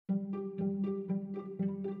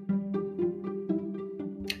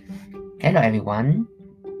Hello, everyone.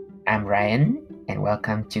 I'm Ryan, and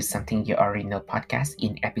welcome to Something You Already Know podcast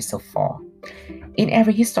in episode 4. In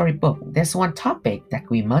every history book, there's one topic that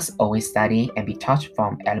we must always study and be taught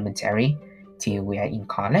from elementary till we are in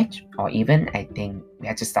college, or even I think we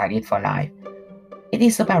have to study it for life. It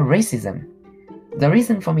is about racism. The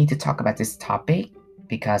reason for me to talk about this topic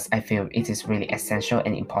because I feel it is really essential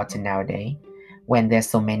and important nowadays when there's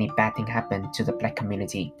so many bad things happen to the black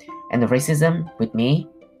community, and the racism with me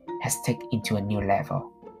has taken into a new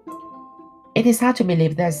level. It is hard to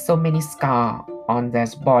believe there's so many scars on their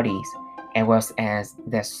bodies as well as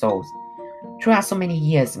their souls. Throughout so many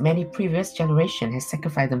years, many previous generations have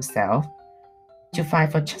sacrificed themselves to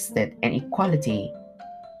fight for justice and equality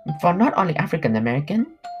for not only African American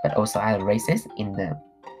but also other races in the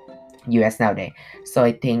US nowadays. So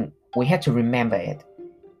I think we have to remember it.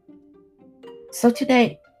 So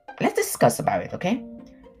today, let's discuss about it, okay?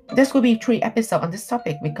 This will be 3 episodes on this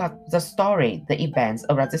topic because the story, the events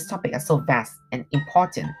around this topic are so vast and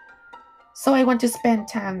important. So I want to spend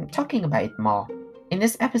time talking about it more. In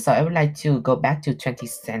this episode, I would like to go back to 20th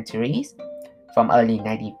centuries, from early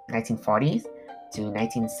 1940s to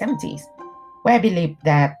 1970s, where I believe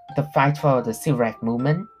that the fight for the civil rights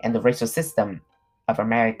movement and the racial system of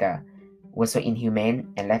America was so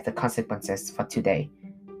inhumane and left the consequences for today.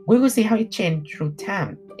 We will see how it changed through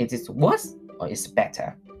time. Is it worse or is it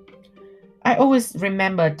better? I always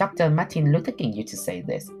remember Dr. Martin Luther King used to say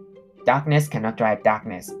this: darkness cannot drive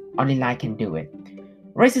darkness, only light can do it.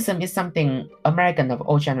 Racism is something Americans of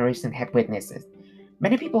all generations had witnessed.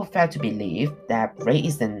 Many people fail to believe that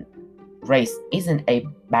race isn't a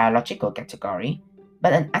biological category,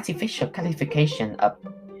 but an artificial qualification of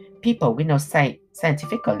people with no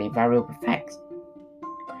scientifically variable facts.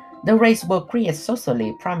 The race will create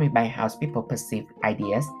socially primarily by how people perceive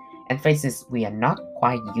ideas and faces we are not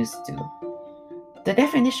quite used to. The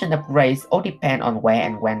definition of race all depends on where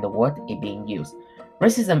and when the word is being used.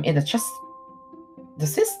 Racism is just the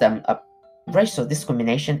system of racial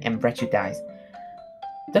discrimination and prejudice.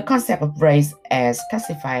 The concept of race as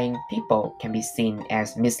classifying people can be seen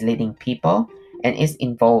as misleading people and is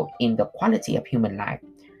involved in the quality of human life.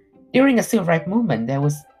 During the civil rights movement, there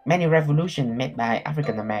was many revolutions made by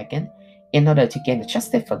African Americans in order to gain the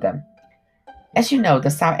justice for them. As you know,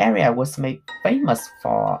 the South area was made famous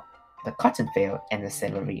for the cotton field and the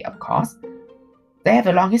slavery, of course. They have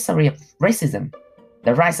a long history of racism,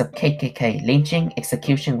 the rise of KKK, lynching,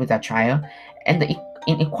 execution without trial, and the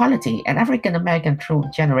inequality. And African American through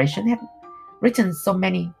generation have written so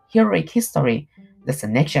many heroic history that the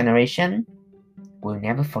next generation will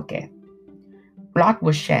never forget. Blood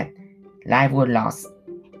was shed, life was lost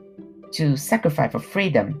to sacrifice for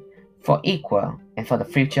freedom, for equal, and for the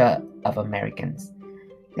future of Americans.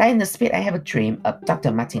 Like in the speech, I have a dream of Dr.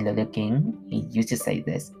 Martin Luther King. He used to say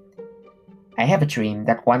this: I have a dream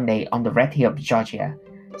that one day on the red hill of Georgia,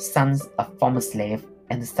 sons of former slave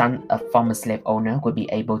and the son of former slave owner will be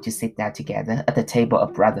able to sit down together at the table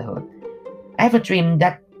of brotherhood. I have a dream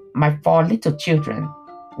that my 4 little children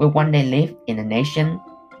will one day live in a nation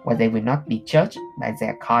where they will not be judged by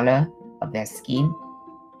their color of their skin,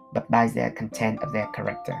 but by their content of their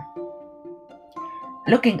character.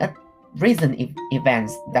 Looking at recent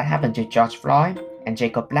events that happened to George Floyd and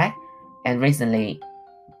Jacob Black, and recently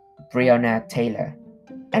Breonna Taylor,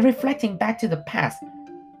 and reflecting back to the past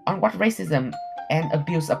on what racism and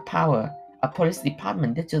abuse of power a police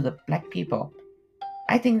department did to the black people,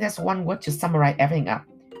 I think there's one word to summarize everything up: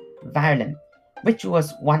 violent, which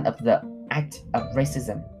was one of the acts of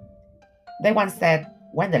racism. They once said,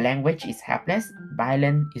 when the language is helpless,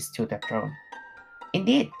 violence is to the throne.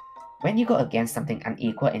 Indeed, when you go against something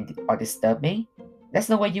unequal or disturbing, there's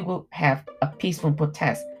no way you will have a peaceful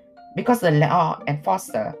protest because the law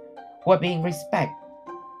enforcer who are being respected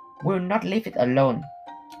will not leave it alone.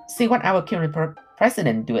 See what our current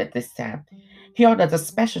president do at this time. He ordered the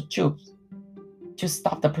special troops to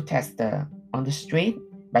stop the protester on the street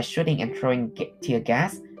by shooting and throwing tear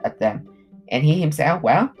gas at them. And he himself,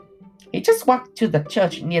 well, he just walked to the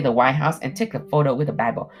church near the White House and took a photo with the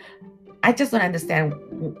Bible. I just don't understand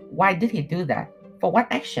why did he do that? For what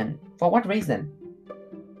action? For what reason?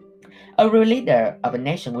 A real leader of a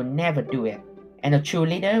nation will never do it, and a true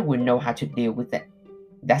leader will know how to deal with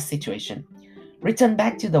that situation. Return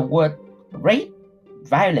back to the word rape,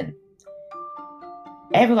 violent.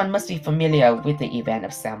 Everyone must be familiar with the event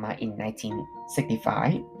of Selma in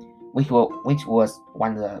 1965, which was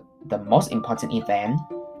one of the most important events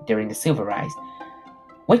during the civil rights,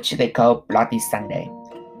 which they call Bloody Sunday.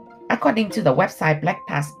 According to the website Black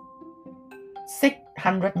Past,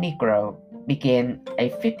 600 Negroes began a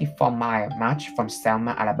 54-mile march from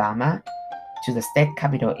Selma, Alabama, to the state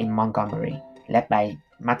capitol in Montgomery, led by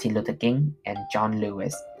Martin Luther King and John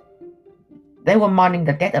Lewis. They were mourning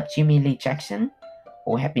the death of Jimmy Lee Jackson,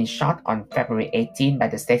 who had been shot on February 18 by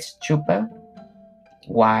the state trooper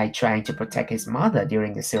while trying to protect his mother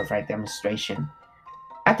during the civil rights demonstration.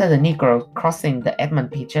 After the Negro crossing the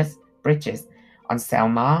Edmund Pettus bridges on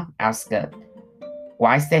Selma outskirts,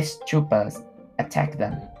 white state troopers attacked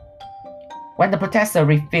them. When the protesters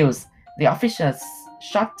refused, the officers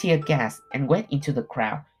shot tear gas and went into the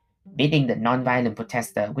crowd, beating the non-violent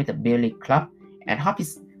protester with a billy club and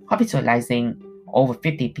hospitalizing over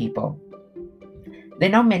 50 people. They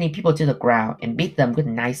knocked many people to the ground and beat them with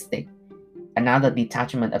nightstick. Another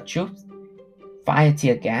detachment of troops fired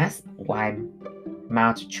tear gas while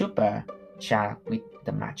mounted trooper charged with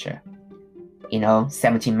the marcher.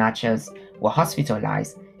 17 marchers were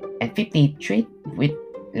hospitalized and 50 treated with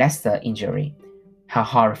lesser injury. How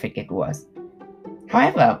horrific it was.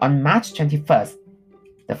 However, on March 21st,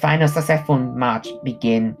 the final successful march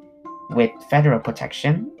began with federal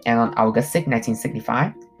protection, and on August 6,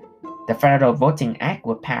 1965, the Federal Voting Act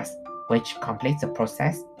was passed, which completes the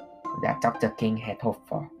process that Dr. King had hoped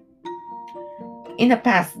for. In the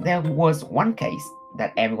past, there was one case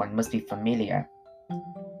that everyone must be familiar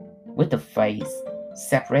with, the phrase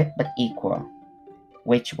separate but equal,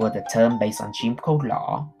 which was the term based on Jim Crow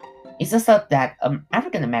law. It asserts that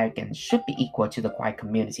African Americans should be equal to the white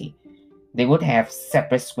community. They would have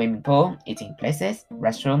separate swimming pool, eating places,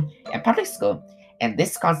 restroom, and public school, and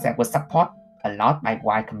this concept was supported a lot by the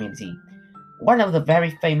white community. One of the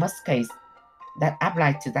very famous cases that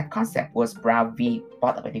applied to that concept was Brown v.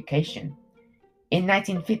 Board of Education. In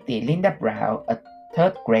 1950, Linda Brown, a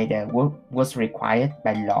third grader, was required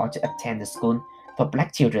by law to attend the school for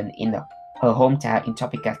black children in her hometown in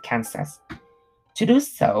Topeka, Kansas. To do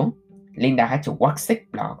so, Linda had to walk 6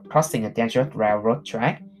 blocks, crossing a dangerous railroad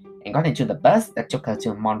track, and got into the bus that took her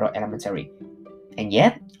to Monroe Elementary. And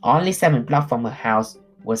yet, only 7 blocks from her house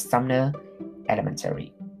was Sumner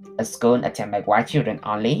Elementary, a school attended by white children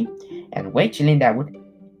only, and which Linda would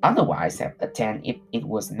otherwise have attended if it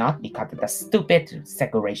was not because of the stupid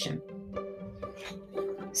segregation.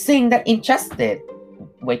 Seeing that injustice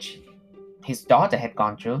which his daughter had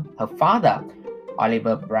gone through, her father,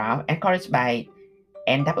 Oliver Brown, encouraged by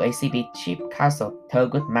NAACP Chief Counsel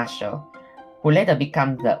Thurgood Marshall, who later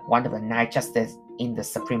became one of the 9 justices in the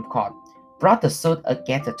Supreme Court, brought the suit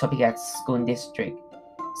against the Topeka School District.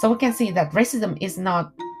 So we can see that racism is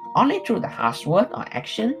not only through the harsh word or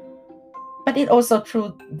action, but it also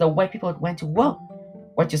through the way people went to work,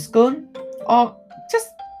 went to school, or just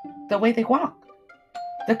the way they walk.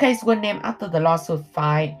 The case was named after the lawsuit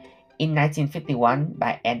filed in 1951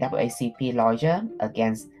 by NAACP lawyer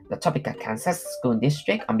against the Topeka, Kansas School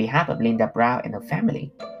District on behalf of Linda Brown and her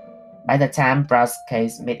family. By the time Brown's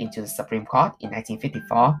case made into the Supreme Court in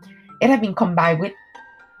 1954, it had been combined with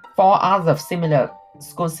 4 other similar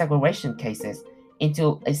school segregation cases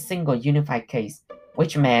into a single unified case,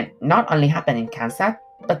 which meant not only happened in Kansas,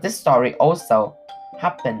 but this story also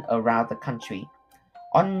happened around the country.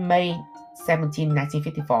 On May 17,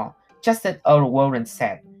 1954, Justice Earl Warren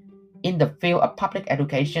said, "In the field of public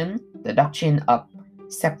education, the doctrine of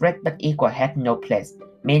separate but equal had no place,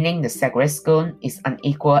 meaning the segregated school is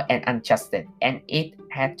unequal and unjust, and it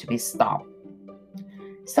had to be stopped."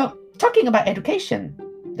 So, talking about education,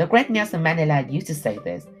 the great Nelson Mandela used to say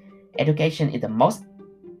this: education is the most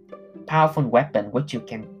powerful weapon which you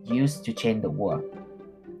can use to change the world.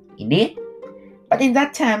 Indeed, but in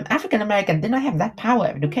that time, African Americans did not have that power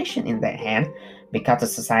of education in their hand because the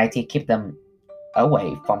society kept them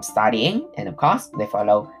away from studying, and of course, they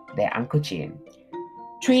follow their Uncle Jim.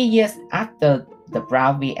 3 years after the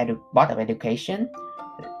Brown v. Board of Education,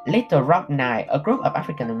 Little Rock 9, a group of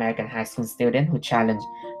African American high school students who challenged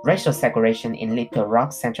racial segregation in Little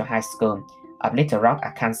Rock Central High School of Little Rock,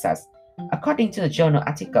 Arkansas. According to the journal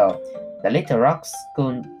article, The Little Rock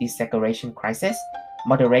School Desegregation Crisis,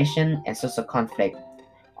 Moderation and Social Conflict,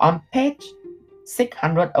 on page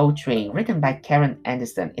 603, written by Karen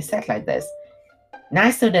Anderson, it said like this: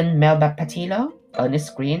 9 students, Melba Patillo,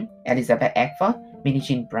 Ernest Green, Elizabeth Eckford, Minnie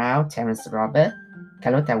Jean Brown, Terrence Robert,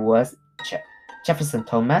 Carlotta Woods, Jefferson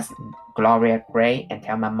Thomas, Gloria Gray, and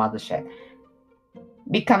Thelma Mothershed,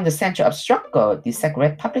 become the center of struggle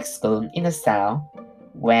desegregate public school in the South,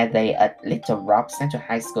 where they at Little Rock Central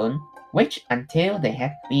High School, which until they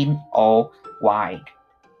had been all white.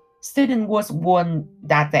 Students was warned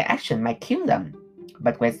that their action might kill them,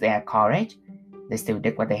 but with their courage, they still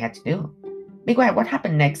did what they had to do. Because what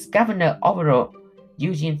happened next, Governor overall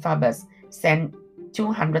Eugene Fabers sent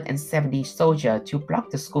 270 soldiers to block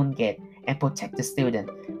the school gate and protect the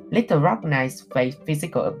students. Little recognized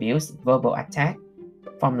physical abuse, verbal attack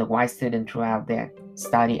from the white students throughout their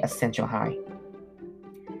study at Central High.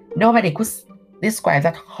 Nobody could describe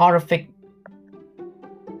that horrific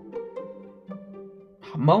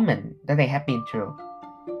moment that they have been through.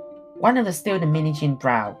 One of the students, Minnie Jean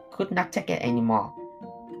Brown, could not take it anymore,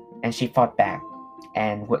 and she fought back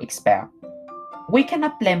and was expelled. We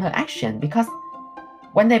cannot blame her action because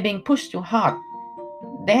when they're being pushed too hard,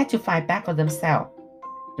 they had to fight back for themselves.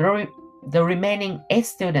 The remaining 8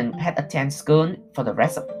 students had attended school for the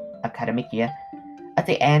rest of the academic year. At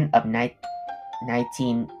the end of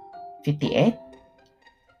 1958,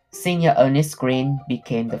 Senior Ernest Green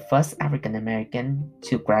became the first African American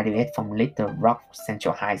to graduate from Little Rock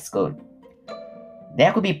Central High School.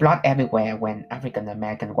 There could be blood everywhere when African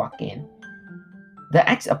Americans walk in. The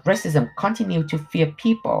acts of racism continue to fear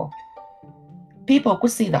people. People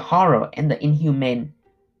could see the horror and the inhumane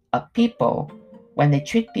of people when they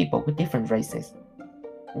treat people with different races.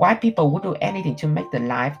 White people would do anything to make the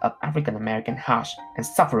life of African Americans harsh and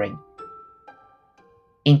suffering,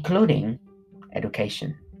 including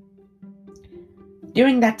education.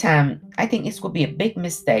 During that time, I think it would be a big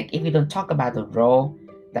mistake if we don't talk about the role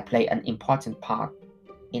that played an important part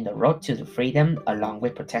in the road to the freedom along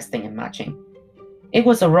with protesting and marching. It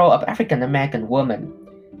was the role of African American women.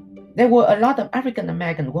 There were a lot of African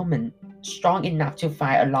American women strong enough to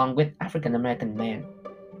fight along with African American men,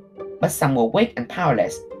 but some were weak and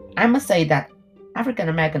powerless. I must say that African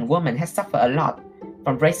American women have suffered a lot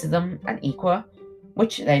from racism and unequal,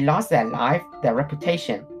 which they lost their life, their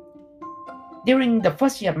reputation. During the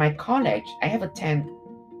first year of my college, I have a chance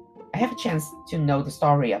to know the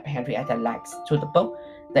story of Henrietta Lacks through the book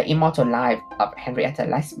The Immortal Life of Henrietta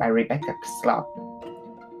Lacks by Rebecca Scott.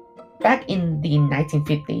 Back in the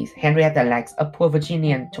 1950s, Henrietta Lacks, a poor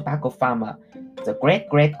Virginian tobacco farmer, the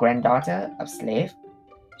great-great-granddaughter of slaves.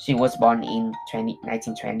 She was born in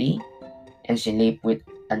 1920, and she lived with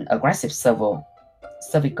an aggressive cervical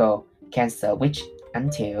cancer, which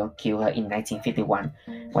until killed her in 1951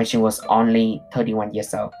 when she was only 31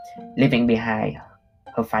 years old, leaving behind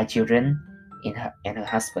her 5 children and her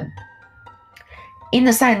husband. In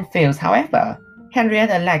the science fields, however,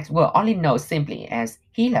 Henrietta Lacks were only known simply as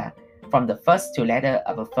Healer from the first 2 letters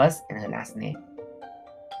of her first and her last name.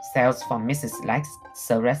 Cells from Mrs. Lacks'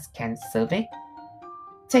 cervical cervix,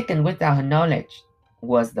 taken without her knowledge,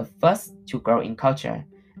 was the first to grow in culture,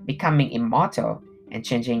 becoming immortal and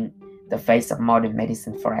changing the face of modern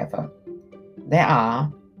medicine forever. There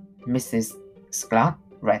are, Mrs. Scott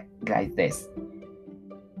read like this: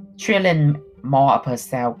 trillion more of her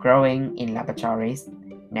cells growing in laboratories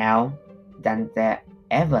now than there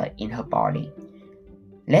ever in her body.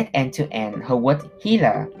 Let end to end, her word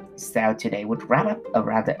healer cell today would wrap up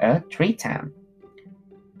around the earth 3 times.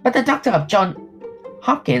 But the doctor of Johns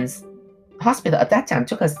Hopkins Hospital at that time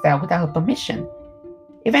took her cell without her permission.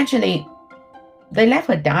 Eventually, they left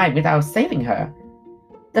her die without saving her.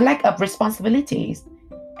 The lack of responsibilities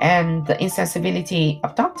and the insensibility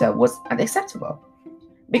of doctor was unacceptable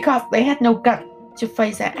because they had no gut to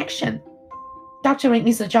face their action. Doctoring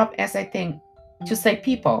is a job, as I think, to save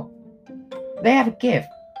people. They have a gift,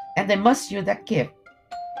 and they must use that gift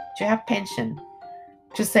to have pension,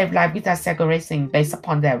 to save life without segregating based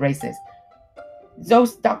upon their races.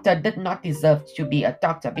 Those doctors did not deserve to be a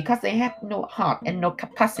doctor because they had no heart and no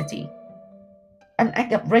capacity. An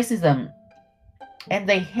act of racism, and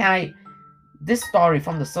they hide this story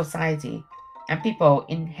from the society and people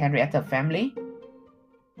in Henrietta's family.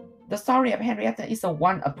 The story of Henrietta is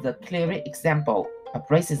one of the clearest examples of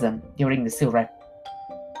racism during the civil rights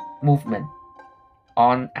movement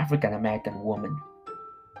on African American women.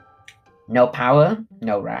 No power,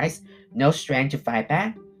 no rights, no strength to fight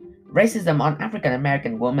back. Racism on African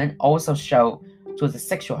American women also showed through the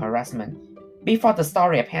sexual harassment. Before the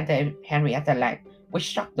story of Henrietta Lacks, which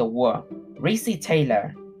shocked the world, Reese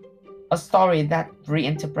Taylor, a story that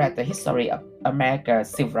reinterprets the history of America's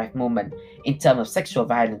civil rights movement in terms of sexual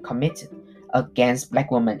violence committed against black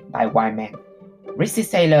women by white men. Reese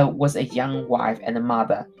Taylor was a young wife and a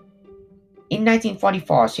mother. In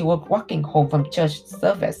 1944, she was walking home from church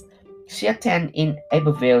service she attended in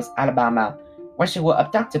Abbeville, Alabama, when she was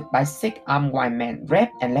abducted by 6 armed white men,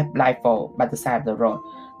 raped and left blindfolded by the side of the road.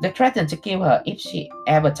 They threatened to kill her if she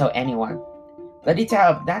ever told anyone. The detail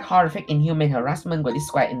of that horrific, inhumane harassment were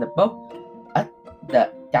described in the book At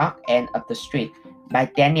the Dark End of the Street by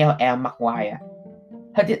Daniel L. McGuire.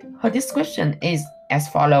 Her description is as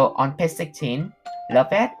follows on page 16.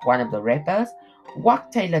 Lovett, one of the rapers,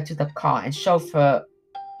 walked Taylor to the car and shoved her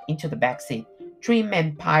into the back seat. 3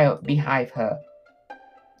 men piled behind her,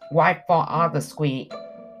 while 4 others squeezed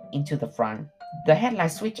into the front. The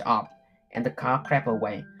headlight switched off, and the car crept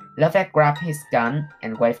away. Lovett grabbed his gun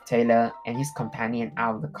and waved Taylor and his companion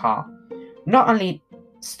out of the car. Not only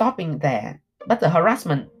stopping there, but the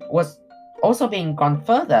harassment was also being gone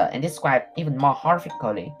further and described even more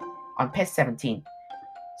horrifically. On page 17,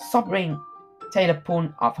 sobbing, Taylor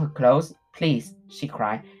pulled off her clothes. "Please," she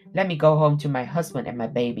cried, "let me go home to my husband and my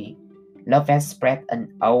baby." Lovett spread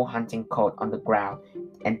an old hunting coat on the ground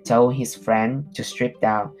and told his friend to strip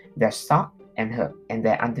down their sock and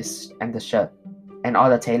their undershirt and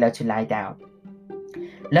ordered Taylor to lie down.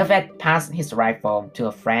 Lovett passed his rifle to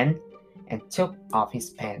a friend and took off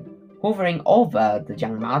his pants. Hovering over the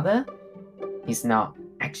young mother, he snarled,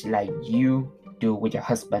 "Actually, like you do with your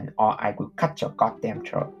husband, or I will cut your goddamn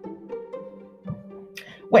throat."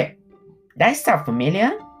 Wait, that sound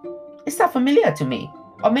familiar? It sounds familiar to me.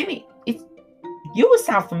 Or maybe you will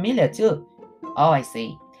sound familiar too. Oh, I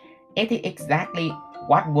see. It is exactly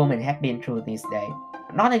what women have been through these days.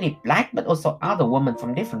 Not only black, but also other women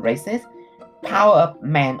from different races. Power of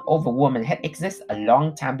man over woman had existed a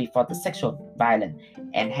long time before the sexual violence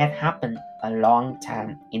and had happened a long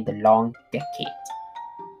time in the long decades.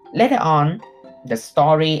 Later on, the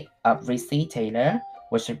story of Reese Taylor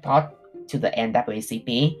was reported to the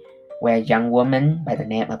NAACP, where a young woman by the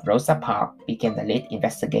name of Rosa Parks became the lead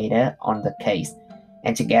investigator on the case,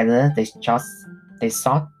 and together they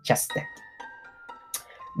sought justice.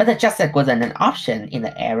 But the justice wasn't an option in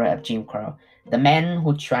the era of Jim Crow. The man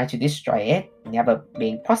who tried to destroy it never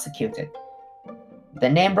being prosecuted. The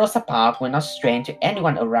name Rosa Parks was not strange to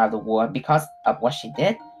anyone around the world because of what she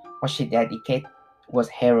did. What she dedicated was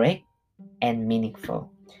heroic and meaningful.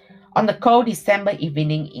 On the cold December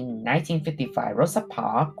evening in 1955, Rosa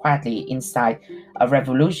Parks quietly inside a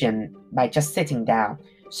revolution by just sitting down.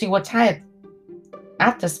 She was tired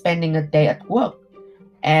after spending a day at work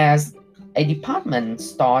as a department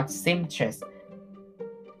store seamstress.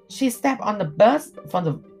 She stepped on the bus for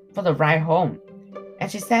the ride home, and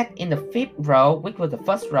she sat in the fifth row, which was the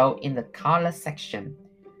first row in the color section.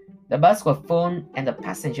 The bus was full, and the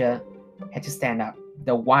passenger had to stand up.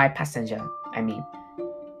 The white passenger, I mean.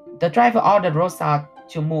 The driver ordered Rosa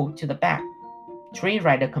to move to the back. 3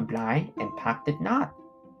 riders complied, and Park did not.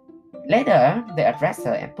 Later, they arrested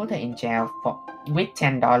her and put her in jail with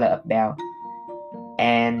 $10 a bail.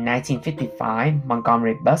 And 1955,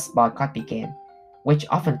 Montgomery bus boycott began, which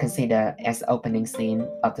often considered as the opening scene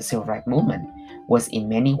of the civil rights movement, was in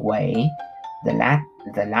many ways the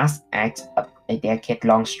last act of a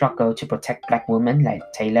decade-long struggle to protect black women like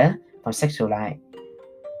Taylor from sexual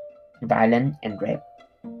violence and rape.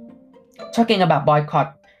 Talking about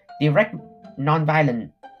boycott, direct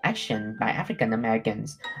nonviolent action by African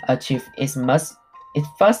Americans achieved its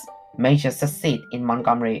first major success in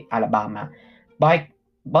Montgomery, Alabama.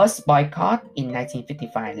 Bus boycott in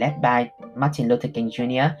 1955, led by Martin Luther King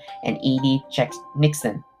Jr. and E.D.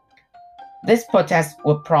 Nixon. These protests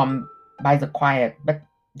were prompted by the quiet but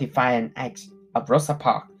defiant acts of Rosa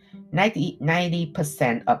Parks.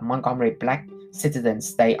 90% of Montgomery black citizens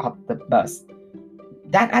stayed off the bus.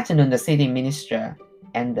 That afternoon, the city minister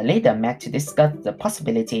and the leader met to discuss the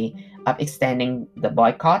possibility of extending the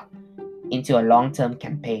boycott into a long-term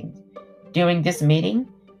campaign. During this meeting,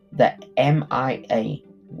 the MIA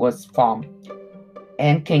was formed,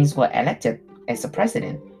 and Kings were elected as the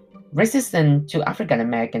president. Resistance to African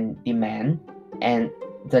American demand and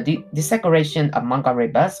the desegregation of Montgomery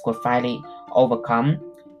bus were finally overcome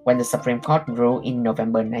when the Supreme Court ruled in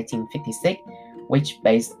November 1956, which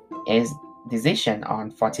based its decision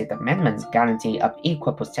on 14th Amendment's guarantee of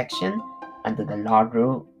equal protection under the law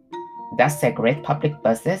rule that segregate public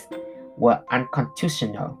buses were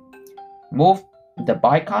unconstitutional. Move the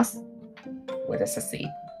boycotts would succeed.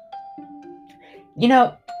 You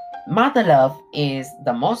know, mother love is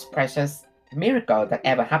the most precious miracle that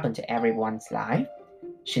ever happened to everyone's life.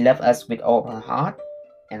 She loved us with all her heart,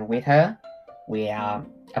 and with her, we are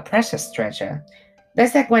a precious treasure. They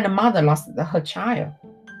said when a mother lost her child,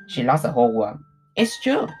 she lost the whole world. It's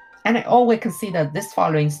true, and I always consider this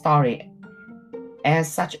following story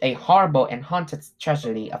as such a horrible and haunted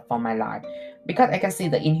tragedy for my life, because I can see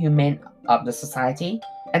the inhumane of the society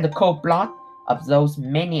and the cold blood of those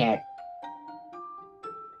maniacs.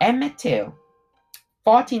 Emmett Till,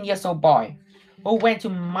 14-year-old boy who went to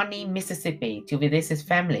Money, Mississippi to visit his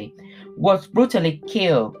family, was brutally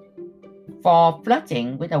killed for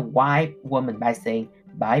flirting with a white woman by saying,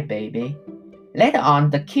 "Bye, baby." Later on,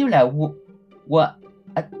 the killer who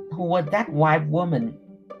was that white woman's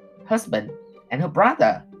husband and her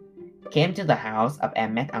brother came to the house of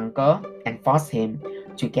Emmett's uncle and forced him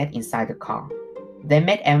to get inside the car. They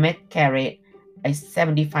made Emmett carry a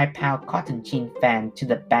 75-pound cotton gin fan to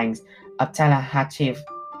the banks of Tallahatchie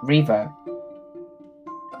River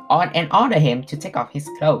on and ordered him to take off his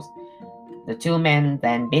clothes. The two men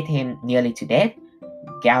then beat him nearly to death,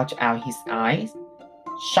 gouged out his eyes,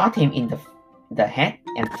 shot him in the head,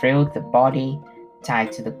 and threw the body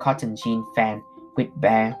tied to the cotton gin fan with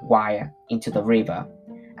bare wire into the river.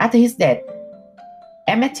 After his death,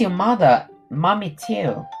 Emmett Till's mother, Mommy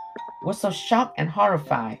Till, was so shocked and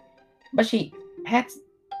horrified, but she had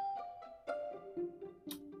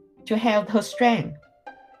to hold her strength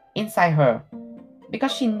inside her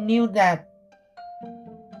because she knew that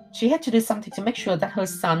she had to do something to make sure that her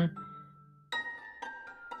son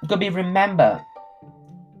could be remembered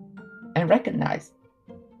and recognized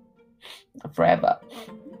forever.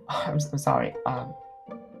 I'm so sorry.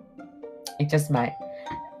 It's just my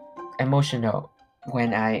emotional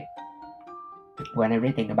when I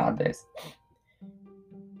reading about this.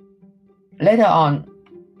 Later on,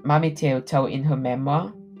 Mommy Till told in her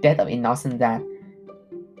memoir, Death of Innocence, that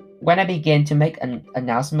when I began to make an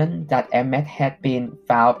announcement that Emmett had been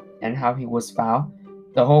found and how he was found,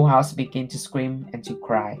 the whole house began to scream and to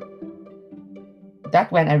cry.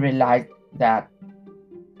 That's when I realized that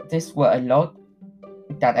this was a load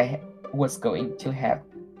that I was going to have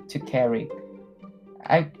to carry.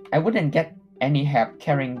 I wouldn't get any help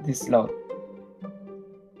carrying this load.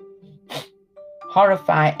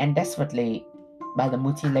 Horrified and desperately by the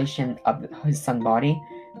mutilation of his son's body,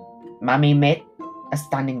 Mommy made a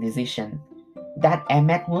stunning decision that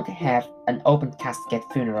Emmett would have an open casket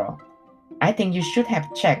funeral. I think you should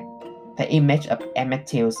have checked the image of Emmett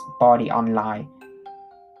Till's body online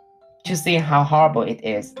to see how horrible it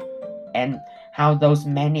is and how those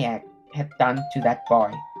maniacs had done to that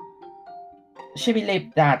boy. She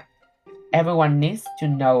believed that everyone needs to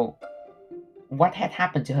know what had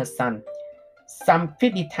happened to her son. Some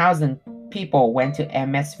 50,000 people went to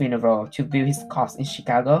Emmett's funeral to view his corpse in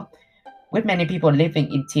Chicago, with many people living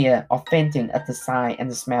in tears or fainting at the sight and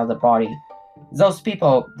the smell of the body. Those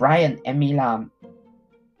people, Brian and Milam,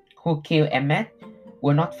 who killed Emmett,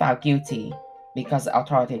 were not found guilty because the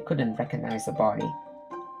authorities couldn't recognize the body.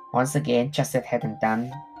 Once again, justice hadn't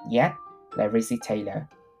done yet, like Reese Taylor.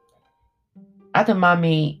 After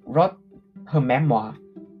Mommy wrote her memoir,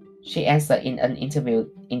 she answered in an interview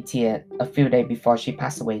in tears a few days before she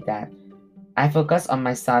passed away that, I focus on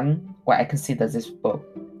my son while I consider this book.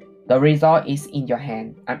 The result is in your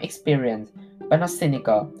hand. I'm experienced, but not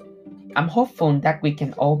cynical. I'm hopeful that we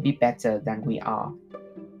can all be better than we are.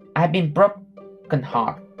 I've been broken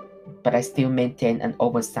heart, but I still maintain an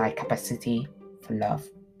oversized capacity for love.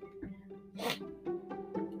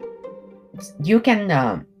 You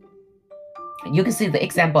can see the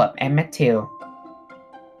example of Emmett Till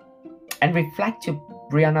and reflect to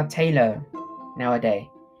Breonna Taylor nowadays.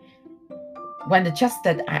 When the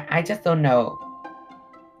justice, I just don't know,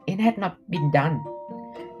 it had not been done.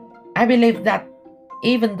 I believe that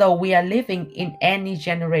even though we are living in any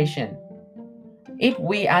generation, if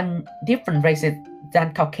we are different races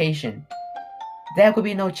than Caucasian, there could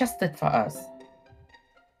be no justice for us.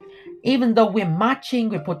 Even though we're marching,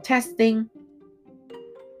 we're protesting,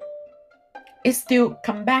 it still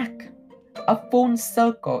come back. A full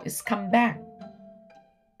circle is come back.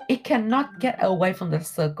 It cannot get away from the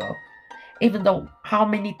circle. Even though how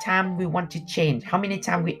many times we want to change, how many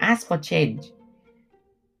times we ask for change.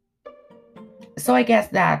 So I guess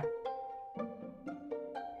that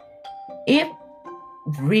if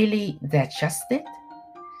really there's justice,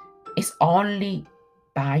 it's only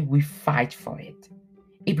by we fight for it.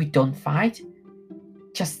 If we don't fight,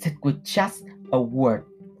 justice with just a word,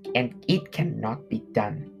 and it cannot be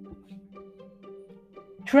done.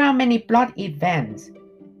 Throughout many blood events,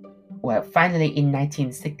 finally in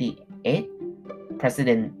 1968,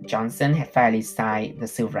 President Johnson had finally signed the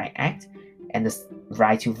Civil Rights Act and the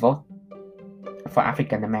right to vote for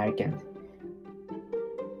African Americans.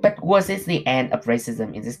 But was this the end of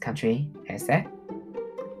racism in this country? I said,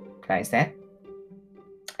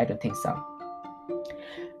 I don't think so.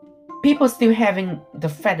 People still having the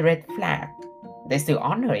Confederate flag. They're still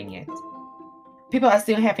honoring it. People are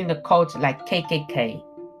still having the codes like KKK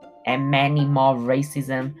and many more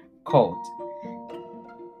racism codes.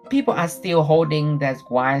 People are still holding that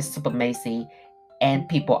white supremacy, and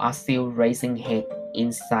people are still raising hate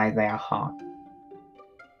inside their heart.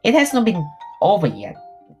 It has not been over yet.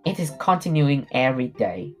 It is continuing every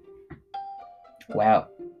day. Well,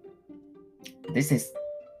 this is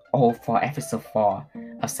all for episode 4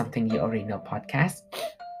 of Something You Already Know podcast.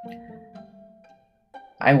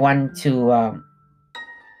 I want to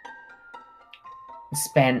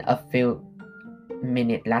spend a few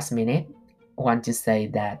last minute, want to say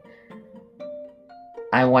that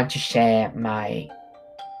I want to share my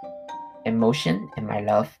emotion and my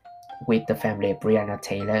love with the family of Breonna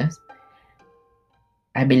Taylor,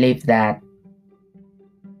 I believe that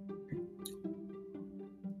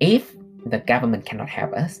if the government cannot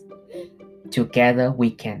help us, together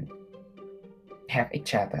we can help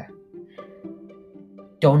each other.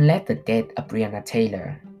 Don't let the death of Breonna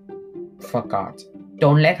Taylor forgot.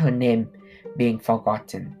 Don't let her name being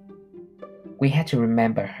forgotten. We had to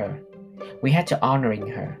remember her. We had to honoring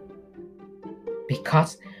her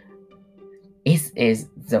because it is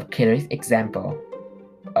the clearest example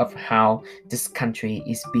of how this country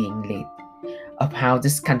is being led, of how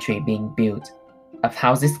this country being built, of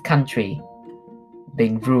how this country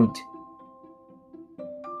being ruled.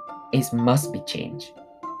 It must be changed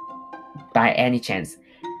by any chance.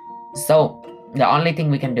 So the only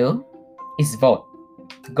thing we can do is vote.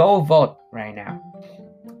 Go vote right now.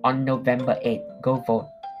 On November 8th, go vote.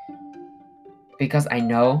 Because I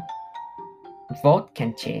know vote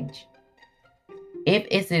can change. If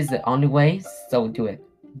it is the only way, so do it.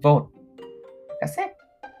 Vote. That's it.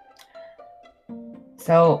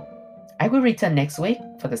 So I will return next week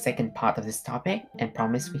for the second part of this topic and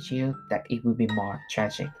promise with you that it will be more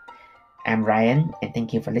tragic. I'm Ryan and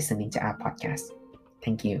thank you for listening to our podcast.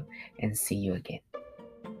 Thank you and see you again.